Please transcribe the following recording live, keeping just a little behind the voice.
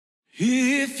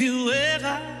If you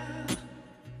ever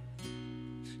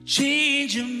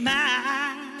change your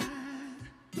mind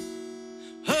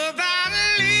about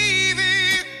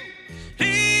leaving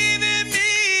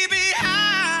me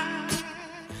behind,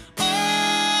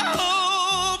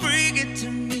 oh, bring it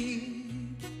to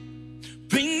me.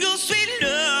 Bring your sweet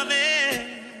loving,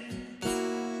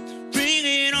 bring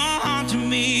it on to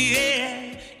me,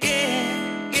 yeah,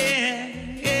 yeah, yeah,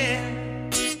 yeah.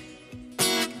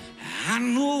 I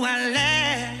know I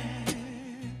laughed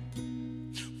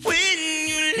when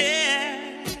you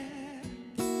left.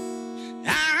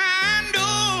 I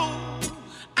know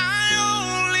I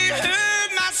only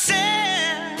hurt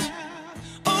myself.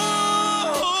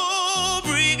 Oh,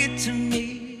 bring it to me.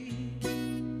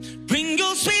 Bring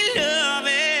your sweet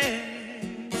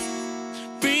loving,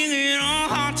 bring it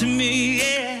on to me,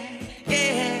 yeah,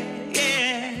 yeah,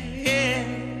 yeah, yeah.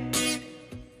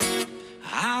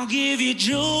 I'll give you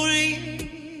jewelry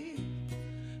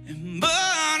and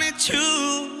money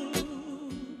too.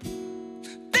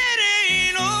 That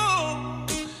ain't all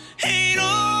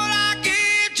I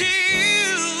give to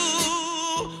you.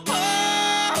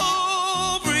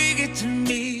 Oh, bring it to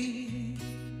me.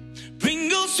 Bring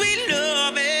your sweet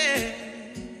loving,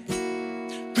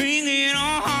 bring it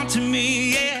on to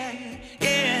me, yeah,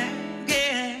 yeah,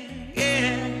 yeah,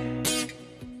 yeah.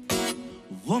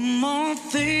 One more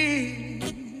thing,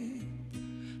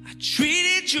 I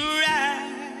treated you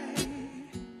right,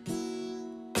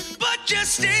 but you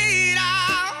stayed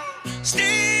out